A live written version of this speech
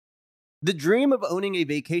The dream of owning a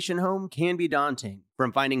vacation home can be daunting.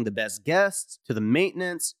 From finding the best guests, to the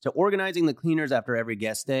maintenance, to organizing the cleaners after every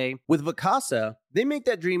guest day. With Vacasa, they make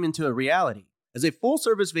that dream into a reality. As a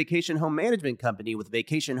full-service vacation home management company with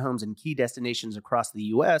vacation homes in key destinations across the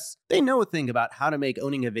U.S., they know a thing about how to make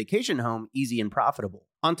owning a vacation home easy and profitable.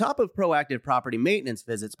 On top of proactive property maintenance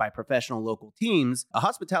visits by professional local teams, a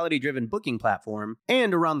hospitality-driven booking platform,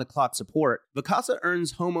 and around-the-clock support, Vacasa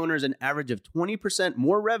earns homeowners an average of 20%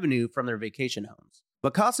 more revenue from their vacation homes.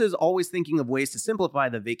 Vacasa is always thinking of ways to simplify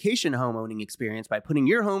the vacation home owning experience by putting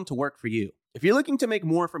your home to work for you. If you're looking to make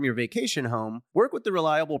more from your vacation home, work with the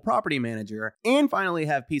reliable property manager, and finally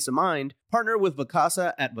have peace of mind, partner with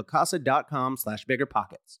Vacasa at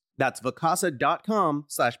vacasa.com/biggerpockets. That's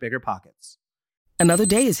vacasa.com/biggerpockets. Another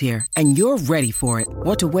day is here, and you're ready for it.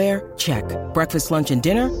 What to wear? Check. Breakfast, lunch, and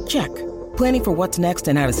dinner? Check. Planning for what's next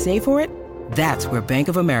and how to save for it? That's where Bank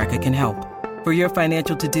of America can help. For your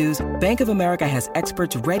financial to-dos, Bank of America has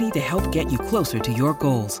experts ready to help get you closer to your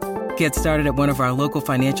goals. Get started at one of our local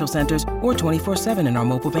financial centers or 24/7 in our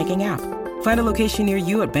mobile banking app. Find a location near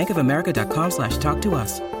you at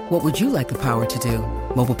bankofamerica.com/talktous. What would you like the power to do?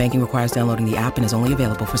 Mobile banking requires downloading the app and is only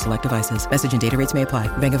available for select devices. Message and data rates may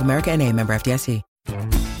apply. Bank of America N.A., member FDIC.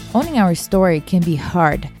 Owning our story can be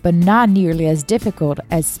hard, but not nearly as difficult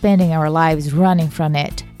as spending our lives running from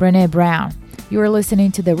it. Brené Brown. You are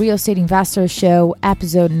listening to the Real Estate Investor Show,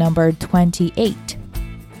 episode number 28.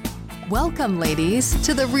 Welcome, ladies,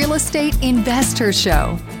 to the Real Estate Investor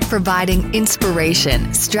Show, providing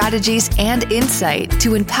inspiration, strategies, and insight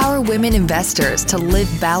to empower women investors to live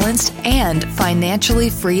balanced and financially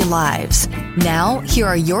free lives. Now, here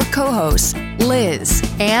are your co-hosts, Liz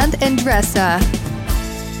and Andressa.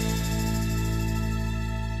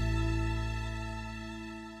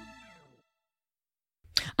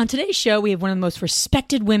 On today's show, we have one of the most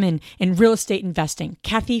respected women in real estate investing,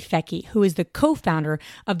 Fettke, who is the co-founder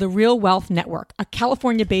of the Real Wealth Network, a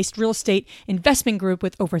California-based real estate investment group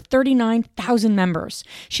with over 39,000 members.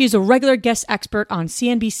 She is a regular guest expert on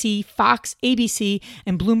CNBC, Fox, ABC,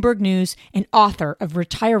 and Bloomberg News, and author of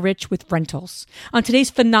Retire Rich with Rentals. On today's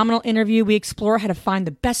phenomenal interview, we explore how to find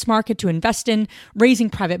the best market to invest in, raising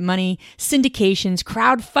private money, syndications,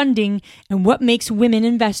 crowdfunding, and what makes women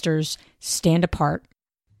investors stand apart.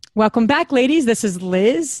 Welcome back, ladies. This is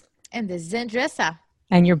Liz. And this is Andressa.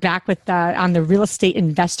 And you're back with on the Real Estate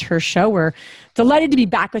Investor Show. We're delighted to be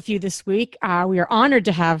back with you this week. We are honored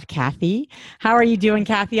to have Kathy. How are you doing,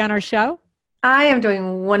 Kathy, on our show? I am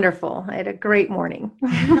doing wonderful. I had a great morning.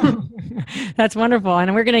 That's wonderful.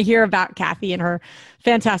 And we're going to hear about Kathy and her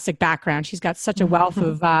fantastic background. She's got such a wealth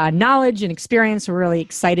of knowledge and experience. We're really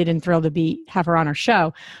excited and thrilled to have her on our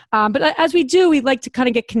show. But as we do, we'd like to kind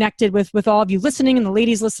of get connected with all of you listening and the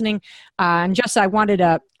ladies listening. And just I wanted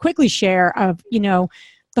to quickly share of,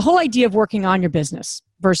 the whole idea of working on your business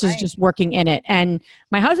versus just working in it. And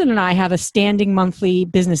my husband and I have a standing monthly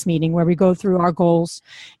business meeting where we go through our goals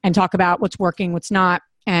and talk about what's working, what's not.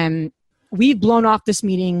 And we've blown off this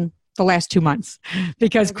meeting the last 2 months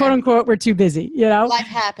because quote unquote, we're too busy, Life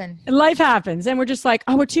happens. And we're just like,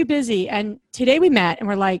 oh, we're too busy. And today we met and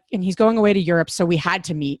we're like, and he's going away to Europe. So we had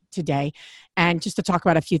to meet today and just to talk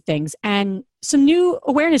about a few things. And some new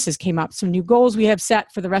awarenesses came up, some new goals we have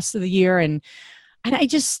set for the rest of the year. And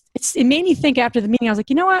it made me think after the meeting, I was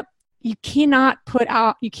like, you know what? You can't put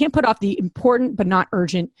off the important but not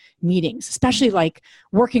urgent meetings, especially like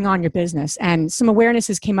working on your business. And some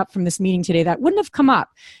awarenesses came up from this meeting today that wouldn't have come up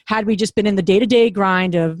had we just been in the day-to-day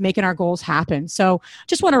grind of making our goals happen. So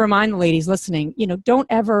just want to remind the ladies listening, don't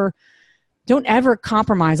ever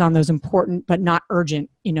compromise on those important but not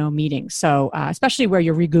urgent, meetings. So especially where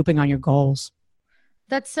you're regrouping on your goals.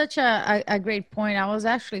 That's such a great point. I was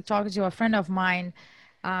actually talking to a friend of mine,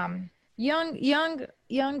 young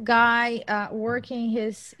guy, working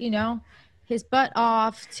his butt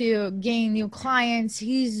off to gain new clients.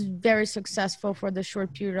 He's very successful for the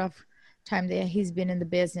short period of time that he's been in the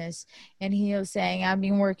business. And he was saying, I've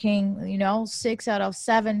been working, 6 out of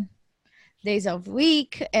 7 days of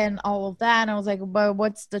week and all of that. And I was like, but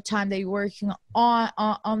what's the time that you're working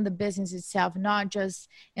on the business itself, not just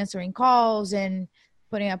answering calls and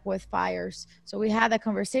putting up with fires. So we had that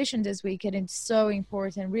conversation this week, and it's so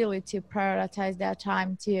important really to prioritize that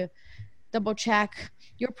time to double check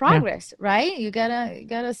your progress, right? You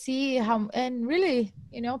gotta see how, and really,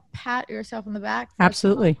 pat yourself on the back.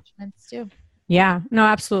 Absolutely. Too. Yeah, no,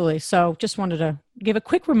 absolutely. So just wanted to give a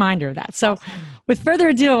quick reminder of that. So with further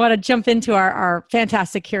ado, I want to jump into our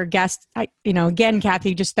fantastic here guest. Again,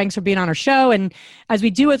 Kathy, just thanks for being on our show. And as we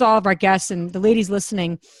do with all of our guests and the ladies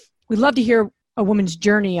listening, we'd love to hear a woman's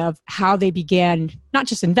journey of how they began, not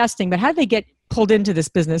just investing, but how they get pulled into this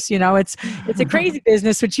business. It's a crazy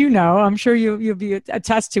business, which I'm sure you'll be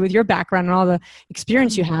attest to with your background and all the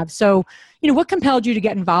experience you have. So, what compelled you to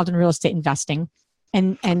get involved in real estate investing?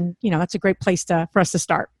 And that's a great place for us to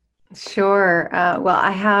start. Sure. Well,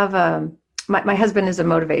 I have my husband is a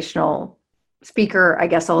motivational speaker, I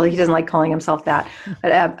guess, although he doesn't like calling himself that,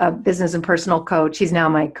 but a business and personal coach. He's now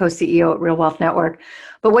my co-CEO at Real Wealth Network.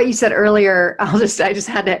 But what you said earlier, I just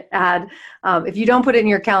had to add, if you don't put it in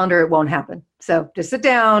your calendar, it won't happen. So just sit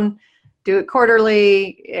down, do it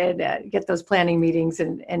quarterly, and get those planning meetings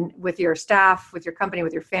and with your staff, with your company,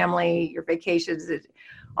 with your family, your vacations.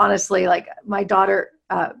 Honestly, like my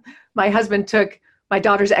husband took my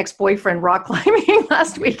daughter's ex-boyfriend rock climbing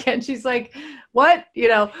last weekend. She's like, what?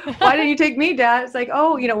 Why didn't you take me, Dad? It's like,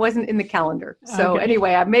 it wasn't in the calendar. So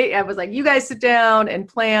Anyway, I was like, you guys sit down and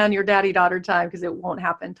plan your daddy-daughter time because it won't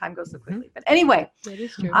happen. Time goes so quickly. But anyway, that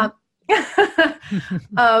is true.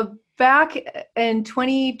 Back in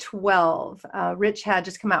 2012, Rich had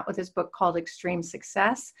just come out with his book called Extreme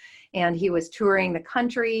Success, and he was touring the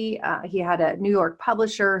country. He had a New York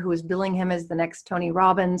publisher who was billing him as the next Tony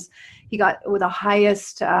Robbins. He got with the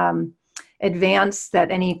highest advance that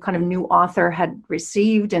any kind of new author had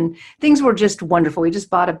received, and things were just wonderful. We just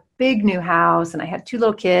bought a big new house, and I had 2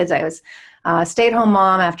 little kids. I was a stay-at-home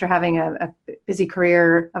mom after having a busy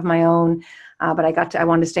career of my own. But I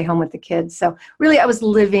wanted to stay home with the kids. So really, I was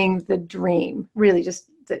living the dream. Really,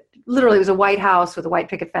 literally, it was a white house with a white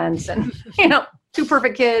picket fence, and 2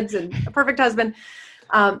 perfect kids and a perfect husband.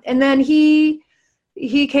 And then he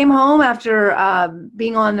came home after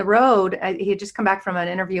being on the road. He had just come back from an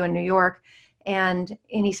interview in New York, and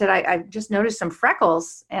he said, I just noticed some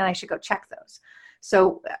freckles, and I should go check those.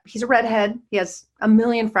 So he's a redhead. He has a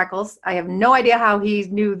million freckles. I have no idea how he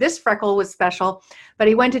knew this freckle was special, but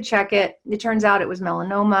he went to check it. It turns out it was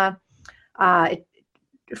melanoma.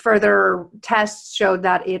 Further tests showed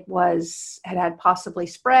that it had possibly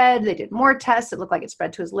spread. They did more tests. It looked like it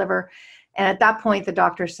spread to his liver. And at that point, the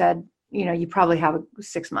doctor said, you probably have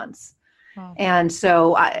 6 months. Wow. And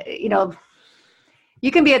so, you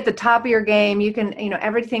can be at the top of your game. You can,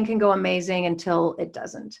 everything can go amazing until it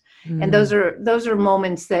doesn't. Mm. And those are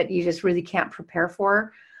moments that you just really can't prepare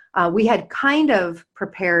for. We had kind of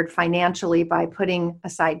prepared financially by putting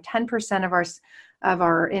aside 10% of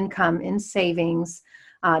our income in savings,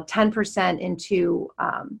 10% into,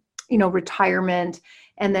 retirement,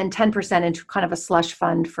 and then 10% into kind of a slush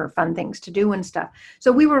fund for fun things to do and stuff.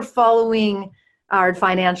 So we were following our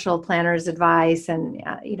financial planner's advice, and,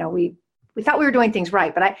 we thought we were doing things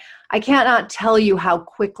right, but I cannot tell you how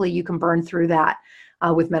quickly you can burn through that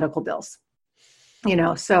with medical bills.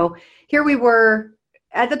 So here we were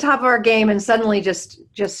at the top of our game, and suddenly just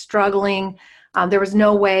struggling. There was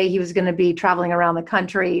no way he was going to be traveling around the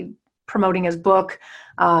country promoting his book,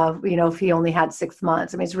 if he only had 6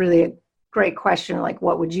 months. I mean, it's really a great question. Like,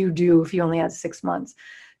 what would you do if you only had 6 months?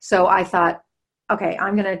 So I thought, okay,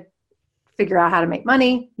 I'm going to figure out how to make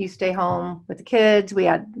money. You stay home with the kids. We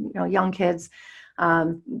had, young kids.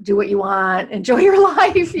 Do what you want, enjoy your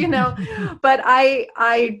life, But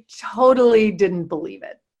I totally didn't believe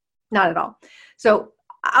it. Not at all. So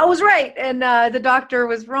I was right. And the doctor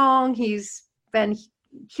was wrong. He's been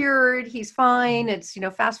cured. He's fine. It's,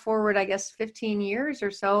 fast forward, I guess, 15 years or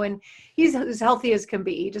so. And he's as healthy as can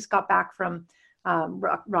be. He just got back from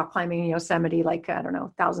rock climbing in Yosemite, like, I don't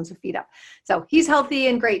know, thousands of feet up. So he's healthy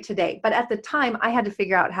and great today. But at the time, I had to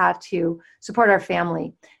figure out how to support our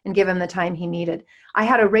family and give him the time he needed. I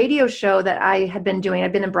had a radio show that I had been doing.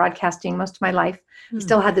 I've been in broadcasting most of my life.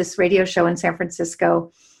 Still had this radio show in San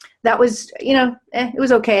Francisco. That was, it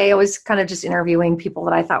was okay. I was kind of just interviewing people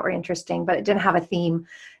that I thought were interesting, but it didn't have a theme.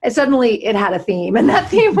 And suddenly it had a theme, and that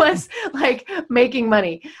theme was like making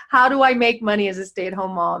money. How do I make money as a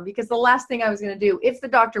stay-at-home mom? Because the last thing I was going to do, if the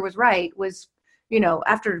doctor was right, was,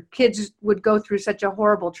 after kids would go through such a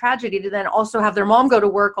horrible tragedy, to then also have their mom go to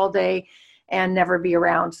work all day and never be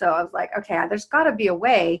around. So I was like, okay, there's got to be a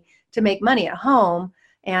way to make money at home,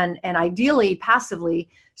 and ideally passively.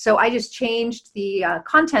 So I just changed the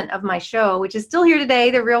content of my show, which is still here today,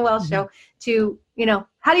 the Real Wealth Show, to,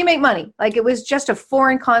 how do you make money? Like, it was just a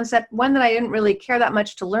foreign concept, one that I didn't really care that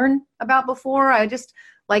much to learn about before. I just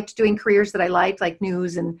liked doing careers that I liked, like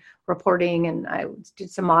news and reporting, and I did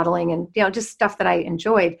some modeling and, just stuff that I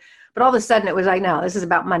enjoyed. But all of a sudden it was like, no, this is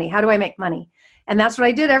about money. How do I make money? And that's what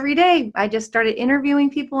I did every day. I just started interviewing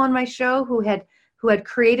people on my show who had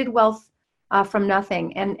created wealth from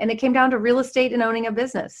nothing. And it came down to real estate and owning a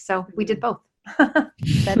business. So we did both.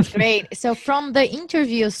 That's great. So from the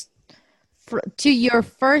interviews to your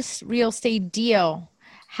first real estate deal,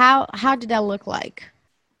 how did that look like?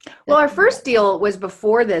 Well, our first deal was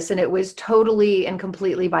before this, and it was totally and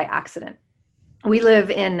completely by accident. We live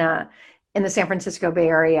in the San Francisco Bay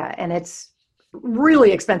Area, and it's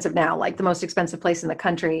really expensive now, like the most expensive place in the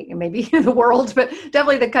country, maybe the world, but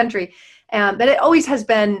definitely the country. But it always has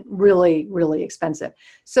been really, really expensive.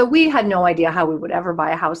 So we had no idea how we would ever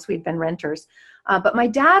buy a house. We'd been renters. But my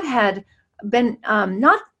dad had been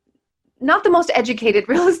not the most educated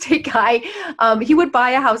real estate guy. He would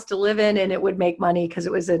buy a house to live in, and it would make money because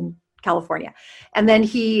it was in California. And then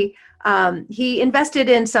he invested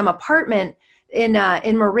in some apartment in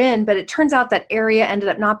Marin, but it turns out that area ended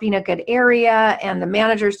up not being a good area, and the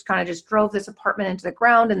managers kind of just drove this apartment into the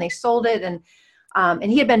ground, and they sold it, and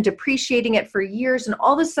he had been depreciating it for years, and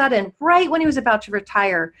all of a sudden, right when he was about to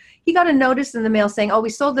retire, he got a notice in the mail saying, "Oh, we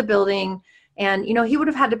sold the building," and he would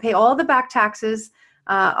have had to pay all the back taxes,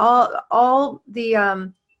 all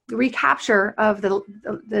the recapture of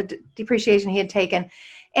the depreciation he had taken,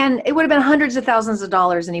 and it would have been hundreds of thousands of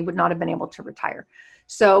dollars, and he would not have been able to retire.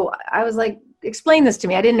 So I was like, explain this to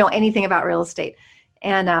me. I didn't know anything about real estate.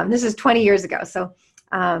 And this is 20 years ago. So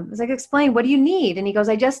I was like, explain, what do you need? And he goes,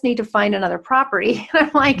 I just need to find another property. And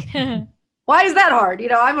I'm like, why is that hard?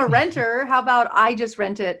 I'm a renter. How about I just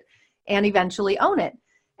rent it and eventually own it?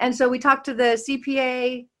 And so we talked to the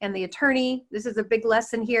CPA and the attorney. This is a big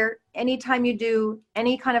lesson here. Anytime you do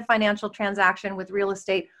any kind of financial transaction with real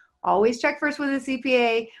estate, always check first with a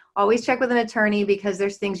CPA, always check with an attorney, because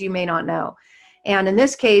there's things you may not know. And in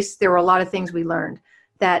this case, there were a lot of things we learned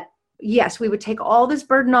that, yes, we would take all this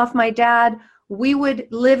burden off my dad. We would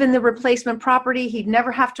live in the replacement property. He'd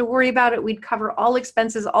never have to worry about it. We'd cover all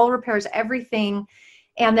expenses, all repairs, everything.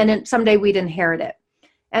 And then someday we'd inherit it.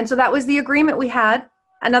 And so that was the agreement we had.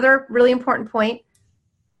 Another really important point,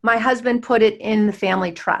 my husband put it in the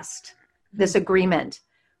family trust, this agreement,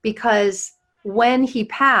 because when he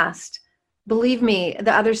passed, believe me,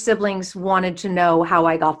 the other siblings wanted to know how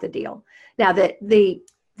I got the deal. Now that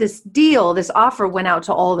this offer went out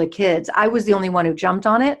to all the kids. I was the only one who jumped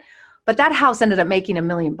on it, but that house ended up making $1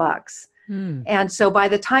 million. And so by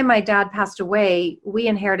the time my dad passed away, we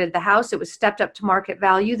inherited the house. It was stepped up to market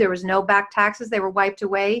value. There was no back taxes. They were wiped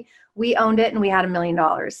away. We owned it, and we had $1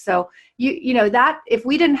 million. So you know that if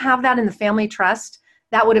we didn't have that in the family trust,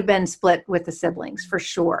 that would have been split with the siblings for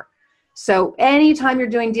sure. So anytime you're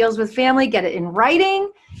doing deals with family, get it in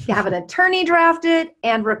writing, you have an attorney draft it,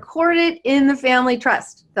 and record it in the family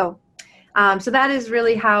trust. So that is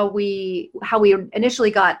really how we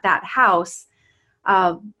initially got that house.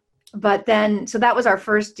 But then, so that was our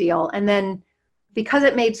first deal. And then because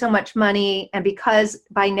it made so much money, and because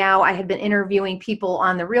by now I had been interviewing people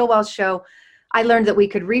on the Real Wealth Show, I learned that we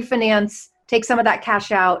could refinance, take some of that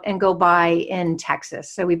cash out, and go buy in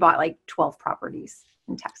Texas. So we bought like 12 properties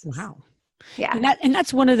in Texas. Wow. Yeah. And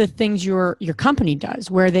that's one of the things your company does,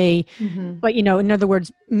 where they, but in other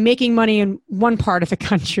words, making money in one part of the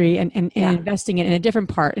country and investing it in a different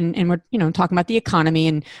part. And we're, talking about the economy.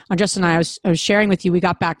 And Justin and I was sharing with you, we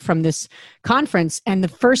got back from this conference, and the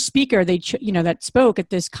first speaker that spoke at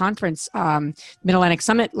this conference, Mid-Atlantic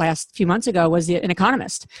Summit last few months ago, was an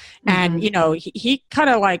economist. And, he kind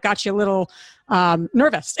of like got you a little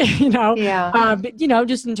nervous, but,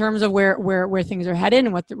 just in terms of where things are headed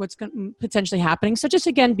and what's potentially happening. So just,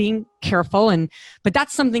 again, being careful. But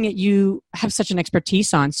that's something that you have such an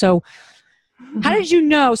expertise on. So how did you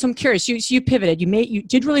know? So I'm curious, you pivoted, you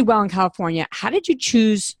did really well in California. How did you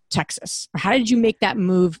choose Texas? Or how did you make that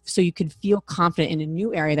move so you could feel confident in a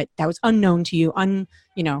new area that was unknown to you,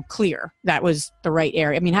 clear that was the right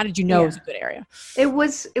area? I mean, how did you know it was a good area? It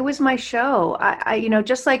was my show. I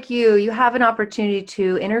just like you have an opportunity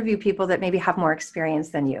to interview people that maybe have more experience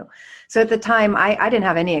than you. So at the time, I didn't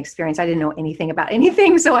have any experience. I didn't know anything about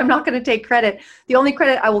anything. So I'm not going to take credit. The only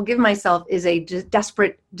credit I will give myself is a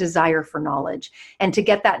desperate desire for knowledge, and to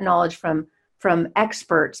get that knowledge from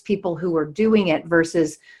experts, people who were doing it,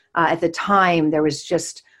 versus at the time there was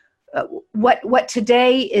just what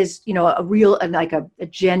today is, a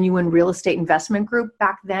genuine real estate investment group.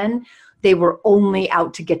 Back then, they were only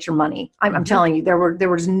out to get your money. I'm telling you, there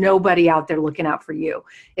was nobody out there looking out for you.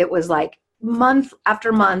 It was like month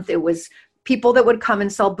after month. It was people that would come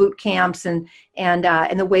and sell boot camps, and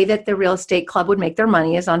the way that the real estate club would make their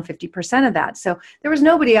money is on 50% of that. So there was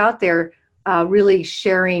nobody out there really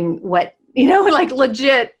sharing what, like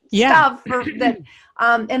legit stuff that,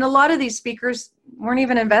 and a lot of these speakers weren't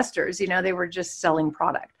even investors, they were just selling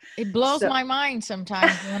product. It blows my mind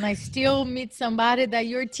sometimes when I still meet somebody that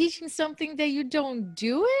you're teaching something that you don't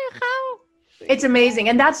do it. How? It's amazing.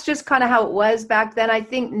 And that's just kind of how it was back then. I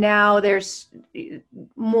think now there's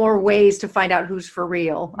more ways to find out who's for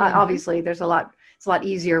real. Obviously it's a lot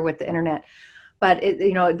easier with the internet. but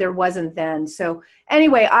there wasn't then. So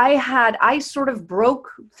anyway, I sort of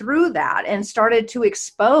broke through that and started to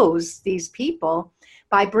expose these people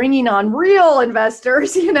by bringing on real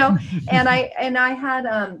investors, and I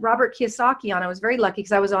had Robert Kiyosaki on. I was very lucky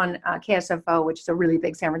because I was on KSFO, which is a really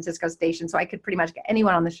big San Francisco station, so I could pretty much get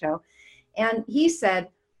anyone on the show. And he said,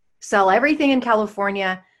 sell everything in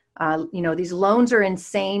California. These loans are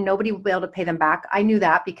insane. Nobody will be able to pay them back. I knew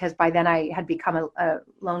that because by then I had become a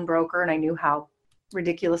loan broker and I knew how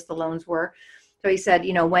ridiculous the loans were. So he said,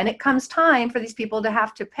 when it comes time for these people to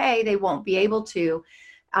have to pay, they won't be able to.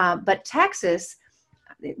 But Texas,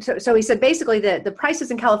 so he said, basically the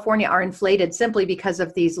prices in California are inflated simply because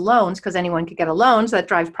of these loans, because anyone could get a loan, so that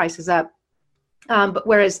drives prices up. But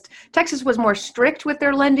whereas Texas was more strict with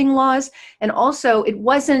their lending laws, and also it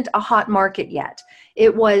wasn't a hot market yet.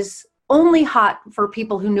 It was only hot for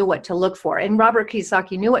people who knew what to look for. And Robert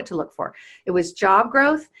Kiyosaki knew what to look for. It was job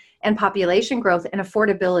growth and population growth and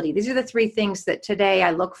affordability. These are the three things that today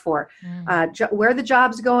I look for. Where the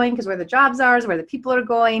jobs going, because where the jobs are is where the people are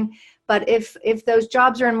going. But if those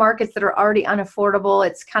jobs are in markets that are already unaffordable,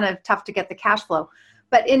 it's kind of tough to get the cash flow.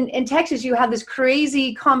 But in Texas, you have this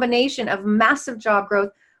crazy combination of massive job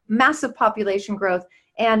growth, massive population growth,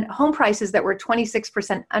 and home prices that were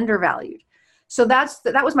 26% undervalued. So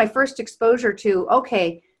that was my first exposure to,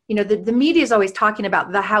 okay, the media is always talking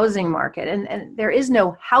about the housing market, and there is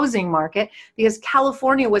no housing market because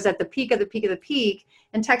California was at the peak of the peak of the peak,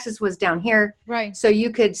 and Texas was down here. Right. So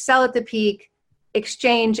you could sell at the peak,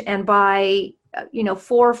 exchange, and buy,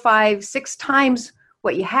 4, 5, 6 times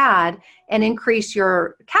what you had and increase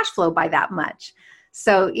your cash flow by that much.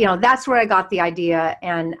 So, that's where I got the idea,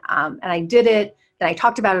 and I did it. Then I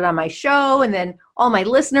talked about it on my show, and then all my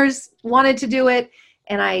listeners wanted to do it.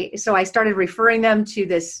 And so I started referring them to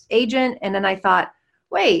this agent. And then I thought,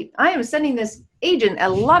 wait, I am sending this agent a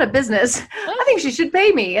lot of business. I think she should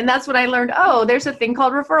pay me. And that's when I learned, there's a thing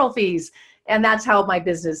called referral fees. And that's how my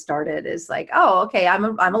business started. Is like, okay, I'm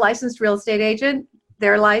a licensed real estate agent.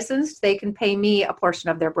 They're licensed. They can pay me a portion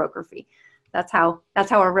of their broker fee. That's how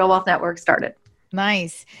our Real Wealth Network started.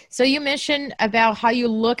 Nice. So you mentioned about how you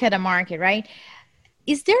look at a market, right?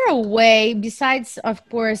 Is there a way, besides, of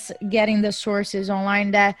course, getting the sources online,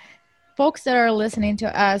 that folks that are listening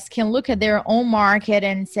to us can look at their own market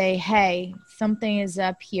and say, hey, something is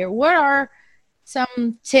up here? What are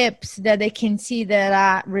some tips that they can see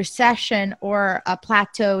that a recession or a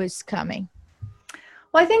plateau is coming?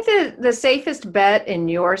 Well, I think the safest bet in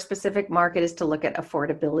your specific market is to look at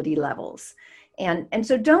affordability levels. And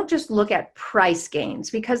so don't just look at price gains,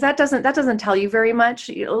 because that doesn't tell you very much.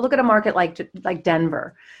 Look at a market like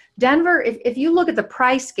Denver. Denver, if you look at the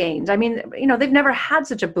price gains, I mean, they've never had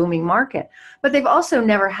such a booming market, but they've also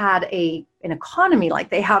never had an economy like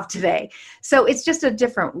they have today. So it's just a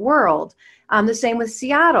different world. The same with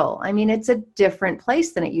Seattle. I mean, it's a different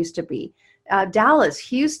place than it used to be. Dallas,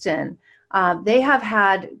 Houston, they have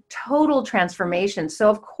had total transformation. So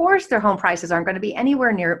of course their home prices aren't going to be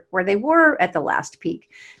anywhere near where they were at the last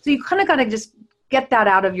peak. So you kind of got to just get that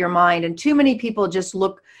out of your mind. And too many people just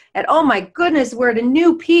look at, oh my goodness, we're at a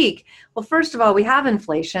new peak. Well, first of all, we have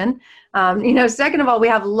inflation. Second of all, we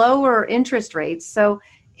have lower interest rates. So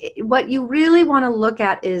what you really want to look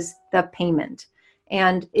at is the payment.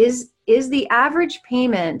 And is the average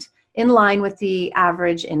payment in line with the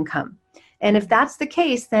average income? And if that's the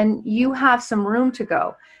case, then you have some room to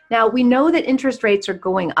go. Now, we know that interest rates are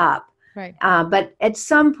going up, right? But at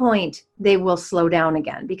some point they will slow down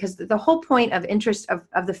again, because the whole point of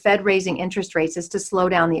the Fed raising interest rates is to slow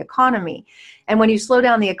down the economy. And when you slow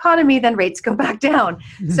down the economy, then rates go back down.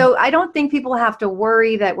 Mm-hmm. So I don't think people have to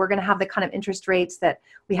worry that we're going to have the kind of interest rates that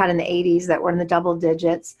we had in the 80s that were in the double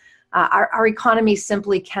digits. Our economy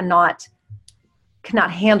simply cannot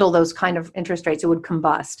handle those kind of interest rates. It would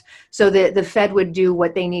combust. So the Fed would do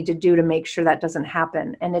what they need to do to make sure that doesn't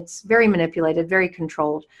happen. And it's very manipulated, very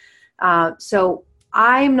controlled. So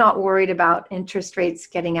I'm not worried about interest rates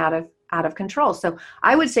getting out of control. So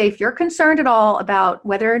I would say, if you're concerned at all about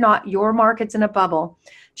whether or not your market's in a bubble,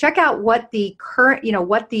 check out what the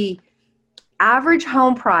average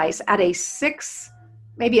home price at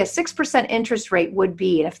maybe a 6% interest rate would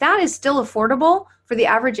be. And if that is still affordable for the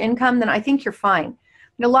average income, then I think you're fine.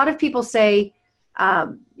 A lot of people say,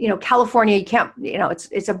 California, you can't,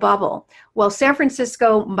 it's a bubble. Well, San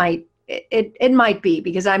Francisco might be,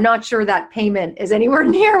 because I'm not sure that payment is anywhere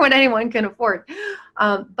near what anyone can afford.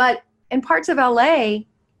 But in parts of LA,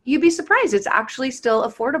 you'd be surprised. It's actually still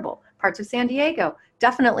affordable. Parts of San Diego,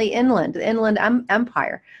 definitely inland, the Inland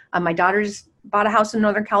Empire. My daughter's bought a house in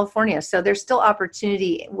Northern California. So there's still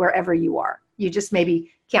opportunity wherever you are. You just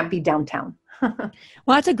maybe can't be downtown. Well,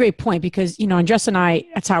 that's a great point because, and Jess and I,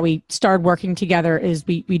 that's how we started working together is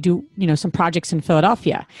we do, some projects in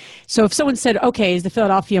Philadelphia. So if someone said, okay, is the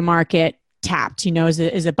Philadelphia market tapped?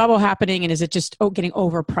 Is a bubble happening and is it just getting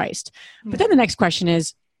overpriced? But then the next question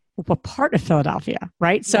is, what part of Philadelphia,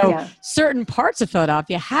 right? So certain parts of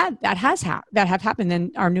Philadelphia have happened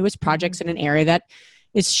in our newest projects in an area that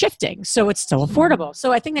is shifting. So it's still affordable.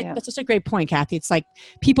 So I think that's just a great point, Kathy. It's like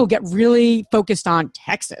people get really focused on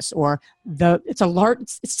Texas or it's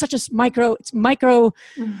such a micro,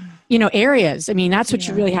 areas. I mean, that's what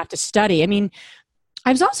you really have to study. I mean,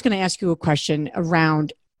 I was also going to ask you a question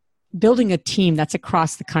around building a team that's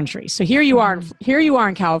across the country. So here you are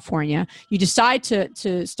in California. You decide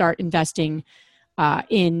to start investing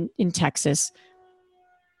in Texas.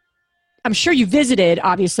 I'm sure you visited,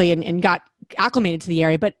 obviously, and got acclimated to the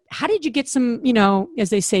area, but how did you get some, as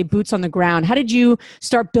they say, boots on the ground? How did you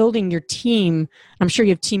start building your team? I'm sure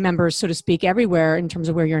you have team members, so to speak, everywhere in terms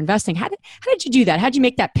of where you're investing. How did you do that? How did you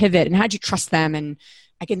make that pivot and how did you trust them? And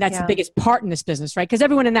again, that's the biggest part in this business, right? Because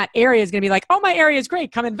everyone in that area is going to be like, oh, my area is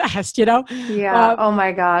great. Come invest, Yeah. Oh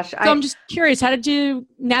my gosh. So I'm just curious, how did you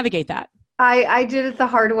navigate that? I did it the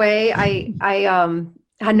hard way. I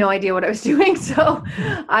had no idea what I was doing. So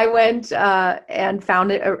I went and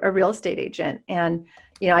found a real estate agent. And,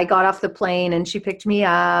 I got off the plane and she picked me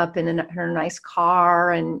up in her nice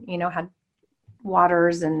car and, had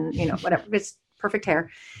waters and, whatever, it's perfect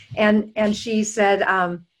hair. And she said,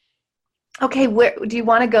 okay, where do you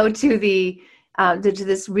want to go to to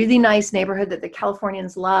this really nice neighborhood that the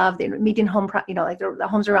Californians love? The median home, like the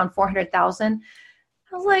homes are around 400,000.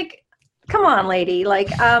 I was like, come on, lady. Like,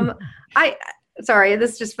 sorry,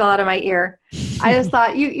 this just fell out of my ear. I just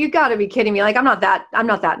thought you got to be kidding me. Like, I'm not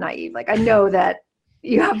that naive. Like, I know that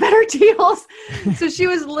you have better deals. So she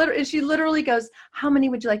literally goes, how many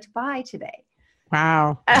would you like to buy today?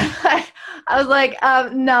 Wow. I was like,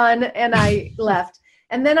 none. And I left.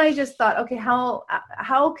 And then I just thought, okay,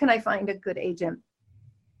 how can I find a good agent?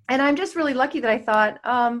 And I'm just really lucky that I thought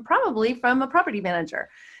probably from a property manager.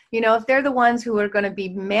 If they're the ones who are going to be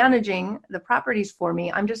managing the properties for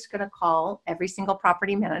me, I'm just going to call every single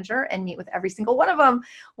property manager and meet with every single one of them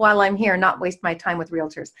while I'm here, not waste my time with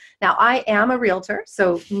realtors. Now, I am a realtor,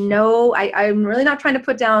 so no, I'm really not trying to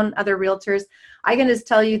put down other realtors. I can just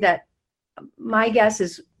tell you that my guess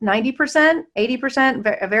is 90%,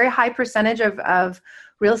 80%, a very high percentage of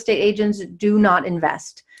real estate agents do not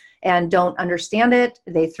invest and don't understand it.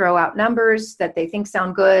 They throw out numbers that they think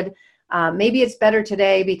sound good. Maybe it's better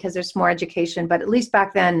today because there's more education, but at least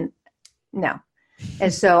back then, no.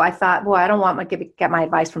 And so I thought, boy, I don't want to get my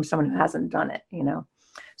advice from someone who hasn't done it,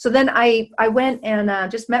 So then I went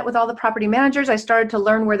and just met with all the property managers. I started to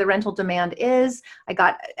learn where the rental demand is. I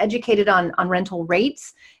got educated on rental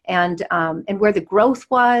rates and where the growth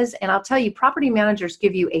was. And I'll tell you, property managers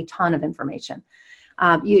give you a ton of information.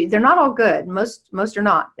 They're not all good. Most are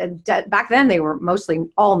not. Back then, they were mostly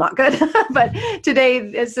all not good. But today,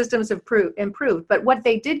 the systems have improved. But what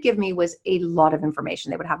they did give me was a lot of information.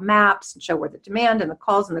 They would have maps and show where the demand and the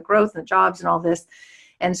calls and the growth and the jobs and all this.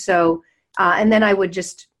 And so, and then I would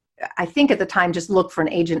just, I think at the time, just look for an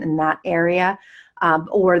agent in that area,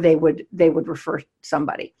 or they would refer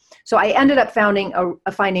somebody. So I ended up finding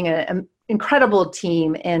an incredible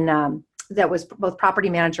team that was both property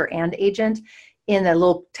manager and agent in a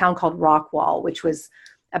little town called Rockwall, which was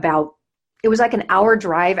it was like an hour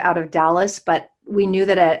drive out of Dallas, but we knew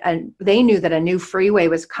that they knew that a new freeway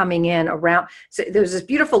was coming in around. So there was this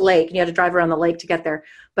beautiful lake and you had to drive around the lake to get there.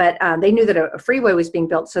 But they knew that a freeway was being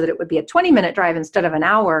built so that it would be a 20-minute drive instead of an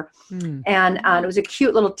hour. And it was a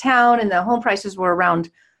cute little town and the home prices were around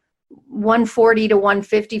 $140 to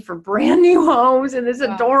 $150 for brand new homes in this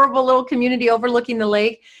adorable little community overlooking the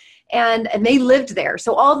lake. And they lived there.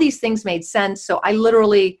 So all these things made sense. So I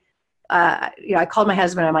literally, I called my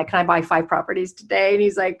husband. I'm like, can I buy 5 properties today? And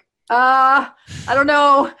he's like, I don't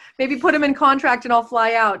know, maybe put them in contract and I'll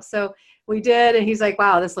fly out. So we did. And he's like,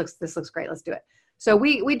 wow, this looks great. Let's do it. So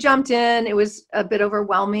we jumped in. It was a bit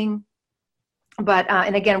overwhelming, but,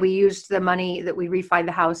 and again, we used the money that we refied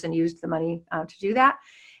the house and used the money to do that.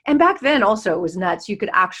 And back then also it was nuts. You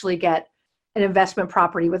could actually get an investment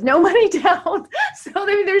property with no money down. So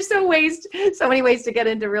there's so many ways to get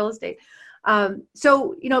into real estate.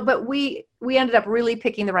 But we ended up really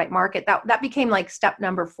picking the right market. That became like step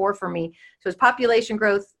number 4 for me. So it's population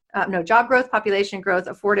growth, job growth, population growth,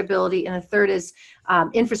 affordability. And the third is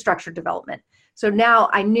infrastructure development. So now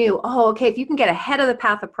I knew, okay, if you can get ahead of the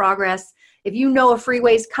path of progress, if you know a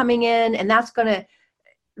freeway's coming in and that's going to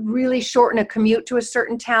really shorten a commute to a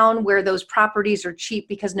certain town where those properties are cheap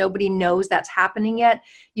because nobody knows that's happening yet,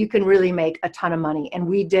 you can really make a ton of money. And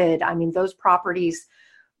we did. I mean, those properties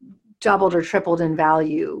doubled or tripled in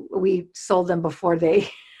value. We sold them before they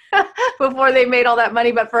before they made all that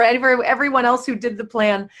money. But for everyone else who did the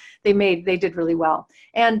plan, they did really well.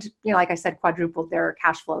 And, like I said, quadrupled their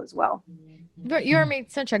cash flow as well. But you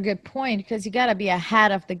made such a good point, because you got to be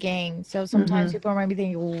ahead of the game. So sometimes people might be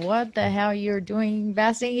thinking, what the hell you're doing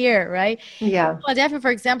investing here, right? Yeah. Philadelphia,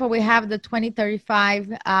 for example, we have the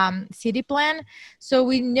 2035 city plan. So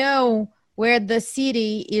we know where the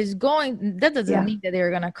city is going. That doesn't mean that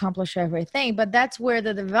they're going to accomplish everything, but that's where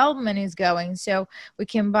the development is going. So we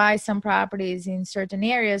can buy some properties in certain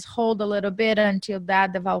areas, hold a little bit until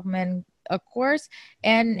that development occurs,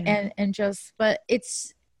 but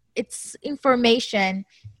it's information,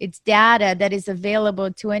 it's data that is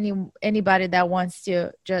available to anybody that wants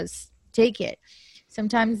to just take it.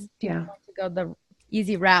 Sometimes people want to go the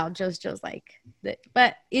easy route, just like that,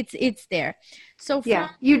 but it's there. So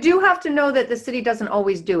you do have to know that the city doesn't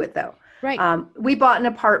always do it, though. Right. We bought an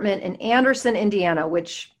apartment in Anderson, Indiana,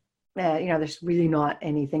 which there's really not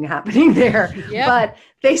anything happening there. Yep. But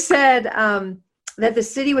they said that the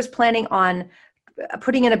city was planning on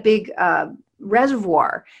putting in a big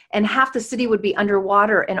reservoir, and half the city would be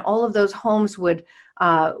underwater, and all of those homes would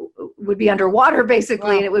be underwater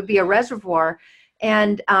basically. Wow. And it would be a reservoir,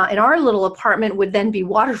 and our little apartment would then be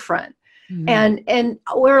waterfront. Mm-hmm. And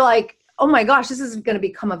we're like, oh my gosh, this is going to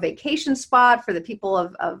become a vacation spot for the people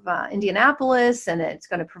of Indianapolis, and it's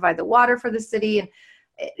going to provide the water for the city.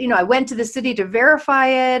 And I went to the city to verify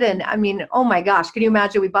it, and I mean, oh my gosh, can you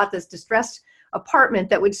imagine? We bought this distressed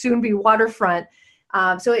apartment that would soon be waterfront.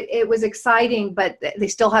 So it was exciting, but they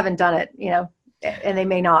still haven't done it, and they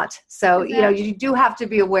may not. So, exactly. You do have to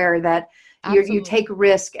be aware that you take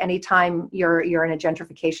risk anytime you're in a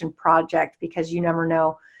gentrification project, because you never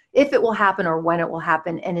know if it will happen or when it will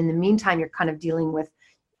happen. And in the meantime, you're kind of dealing with,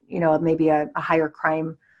 maybe a higher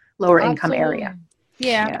crime, lower income area.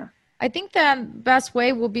 Yeah. I think the best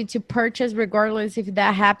way will be to purchase regardless if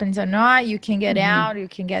that happens or not. You can get out, you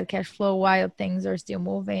can get cash flow while things are still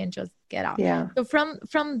moving, and just get out. Yeah. So from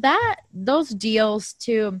those deals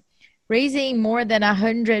to raising more than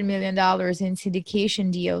 $100 million in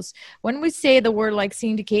syndication deals, when we say the word like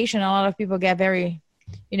syndication, a lot of people get very,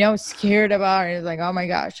 scared about it. It's like, oh my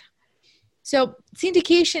gosh. So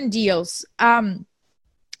syndication deals,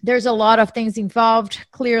 there's a lot of things involved.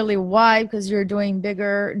 Clearly, why? Because you're doing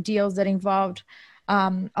bigger deals that involved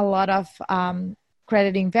a lot of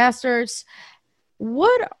credit investors.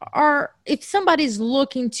 If somebody's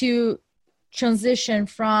looking to transition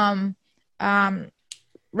from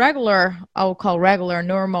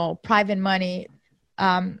normal private money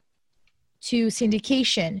to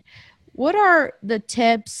syndication, what are the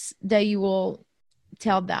tips that you will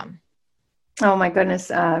tell them? Oh my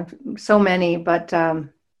goodness, so many, but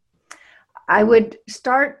I would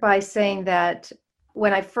start by saying that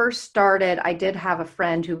when I first started, I did have a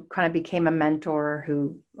friend who kind of became a mentor,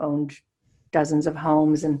 who owned dozens of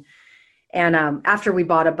homes. And after we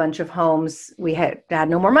bought a bunch of homes, we had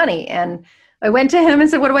no more money. And I went to him and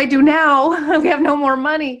said, what do I do now? We have no more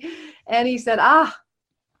money. And he said,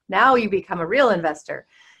 now you become a real investor.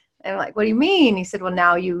 And I'm like, what do you mean? He said, well,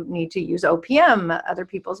 now you need to use OPM, other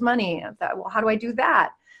people's money. I thought, well, how do I do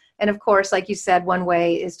that? And of course, like you said, one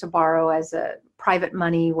way is to borrow as a private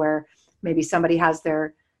money, where maybe somebody has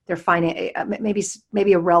their finance,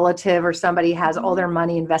 maybe a relative or somebody has all their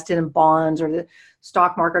money invested in bonds or the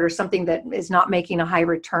stock market or something that is not making a high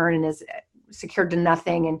return and is secured to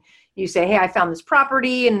nothing. And you say, hey, I found this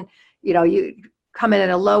property, and you come in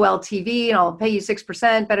at a low LTV, and I'll pay you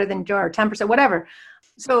 6% better than or 10%, whatever.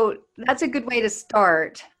 So that's a good way to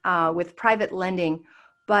start with private lending.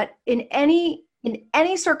 But in any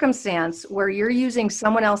circumstance where you're using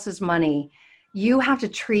someone else's money, you have to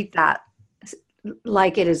treat that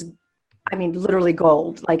like it is, literally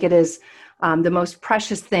gold, like it is the most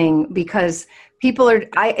precious thing, because people are,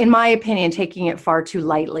 in my opinion, taking it far too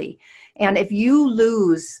lightly. And if you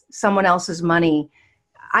lose someone else's money,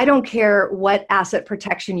 I don't care what asset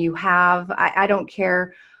protection you have. I don't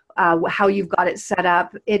care how you've got it set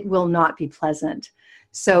up. It will not be pleasant.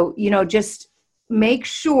 So, just make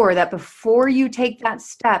sure that before you take that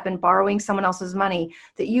step in borrowing someone else's money,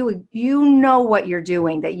 that you know what you're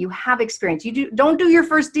doing, that you have experience. Don't do your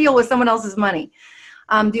first deal with someone else's money.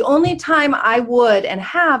 The only time I would and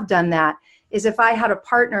have done that is if I had a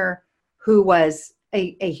partner who was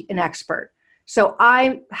an expert. So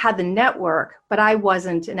I had the network, but I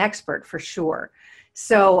wasn't an expert for sure.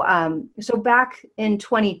 So back in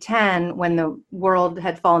 2010, when the world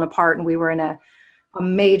had fallen apart and we were in a a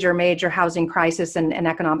major housing crisis and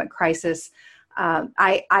economic crisis,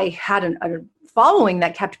 I had a following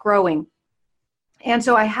that kept growing. And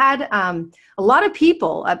so I had a lot of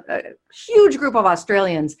people, a huge group of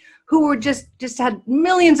Australians who were just had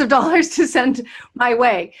millions of dollars to send my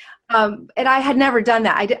way. And I had never done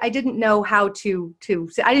that. I didn't know how to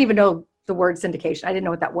I didn't even know the word syndication. I didn't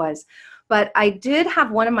know what that was. But I did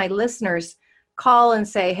have one of my listeners call and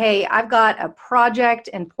say, hey, I've got a project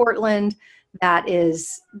in Portland that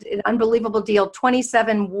is an unbelievable deal,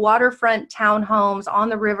 27 waterfront townhomes on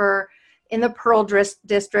the river in the Pearl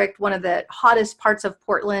District, one of the hottest parts of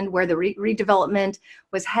Portland where the redevelopment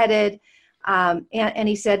was headed. And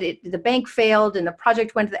he said the bank failed and the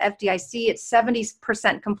project went to the FDIC. It's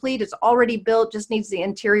 70% complete. It's already built, just needs the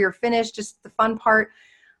interior finish, just the fun part.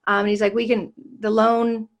 And he's like, the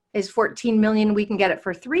loan is $14 million. We can get it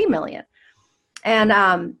for $3 million. And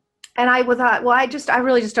I thought, well, I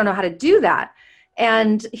really just don't know how to do that.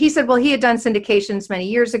 And he said, well, he had done syndications many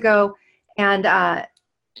years ago. And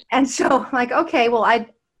so I'm like, okay, well,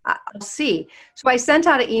 I'll see. So I sent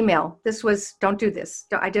out an email. Don't do this.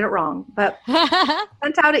 I did it wrong, but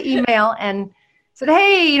sent out an email and said,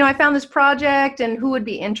 hey, I found this project and who would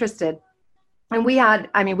be interested? And we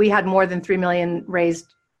had more than 3 million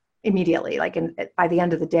raised immediately, by the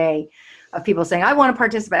end of the day, of people saying, I want to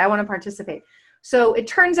participate. So it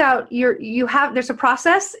turns out there's a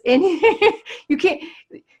process and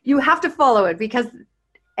you have to follow it, because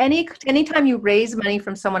anytime you raise money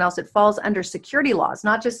from someone else, it falls under security laws,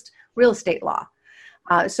 not just real estate law.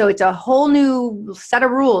 So it's a whole new set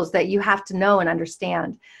of rules that you have to know and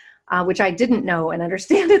understand, which I didn't know and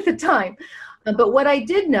understand at the time. But what I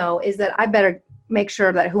did know is that I better make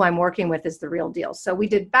sure that who I'm working with is the real deal. So we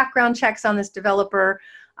did background checks on this developer.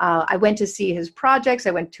 I went to see his projects.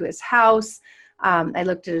 I went to his house. I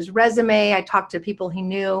looked at his resume. I talked to people he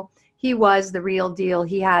knew. He was the real deal.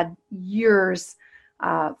 He had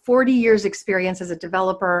 40 years experience as a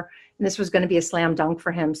developer, and this was going to be a slam dunk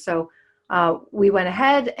for him. So we went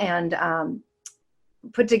ahead and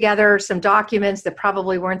put together some documents that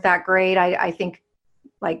probably weren't that great. I think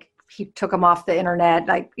he took them off the internet.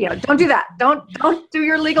 Don't do that. Don't do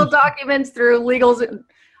your legal documents through legals.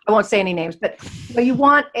 I won't say any names, but you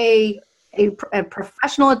want a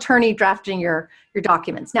professional attorney drafting your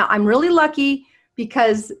documents. Now, I'm really lucky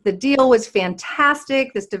because the deal was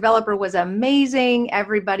fantastic. This developer was amazing.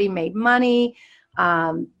 Everybody made money.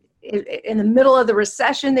 In the middle of the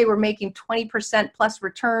recession, they were making 20% plus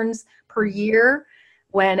returns per year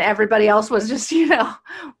when everybody else was just,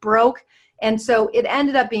 broke. And so it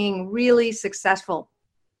ended up being really successful.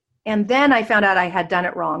 And then I found out I had done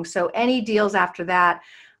it wrong. So any deals after that,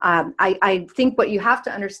 I think what you have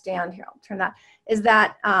to understand here, I'll turn that, is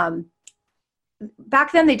that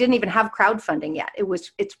back then they didn't even have crowdfunding yet.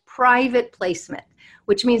 It's private placement,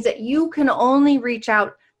 which means that you can only reach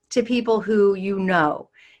out to people who you know.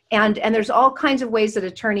 And there's all kinds of ways that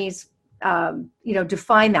attorneys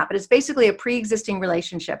define that, but it's basically a pre-existing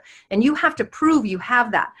relationship. And you have to prove you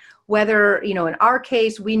have that. Whether, in our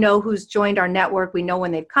case, we know who's joined our network, we know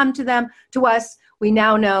when they've come to us, we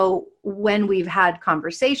now know when we've had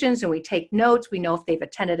conversations and we take notes, we know if they've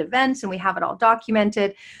attended events and we have it all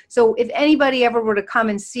documented. So if anybody ever were to come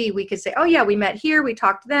and see, we could say, oh yeah, we met here, we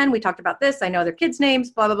talked then, we talked about this, I know their kids'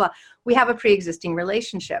 names, blah, blah, blah. We have a pre-existing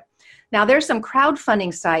relationship. Now there's some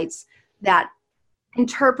crowdfunding sites that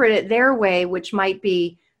interpret it their way, which might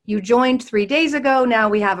be, you joined 3 days ago, now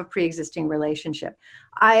we have a pre-existing relationship.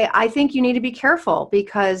 I think you need to be careful,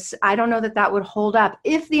 because I don't know that would hold up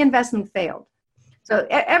if the investment failed. So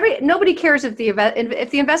nobody cares if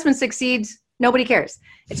the investment succeeds. Nobody cares.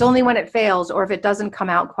 It's only when it fails or if it doesn't come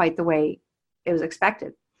out quite the way it was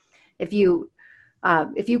expected. If you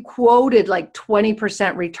quoted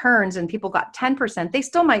 20% returns and people got 10%, they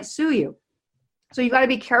still might sue you. So you got to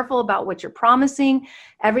be careful about what you're promising.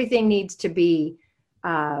 Everything needs to be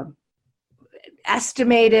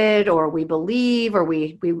estimated, or we believe, or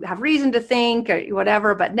we have reason to think, or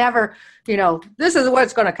whatever, but never, this is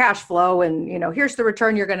what's going to cash flow and, here's the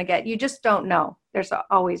return you're going to get. You just don't know. There's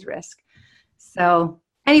always risk. So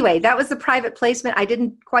anyway, that was the private placement. I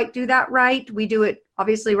didn't quite do that right. We do it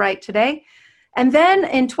obviously right today. And then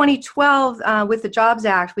in 2012, with the Jobs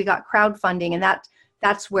Act, we got crowdfunding, and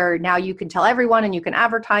that's where now you can tell everyone and you can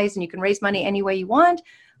advertise and you can raise money any way you want.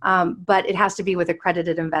 But it has to be with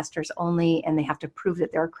accredited investors only, and they have to prove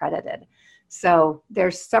that they're accredited. So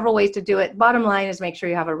there's several ways to do it. Bottom line is make sure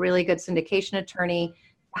you have a really good syndication attorney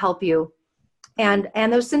to help you. And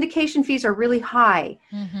those syndication fees are really high.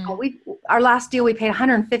 Mm-hmm. Our last deal, we paid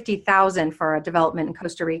 $150,000 for a development in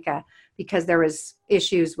Costa Rica because there was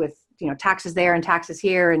issues with taxes there and taxes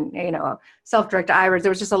here and, self-direct IRAs.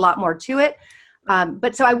 There was just a lot more to it.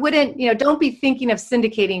 But so I wouldn't, don't be thinking of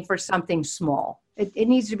syndicating for something small. It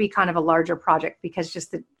needs to be kind of a larger project because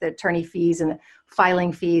just the attorney fees and the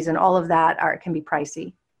filing fees and all of that can be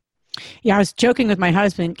pricey. Yeah, I was joking with my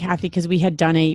husband, Kathy, because we had done a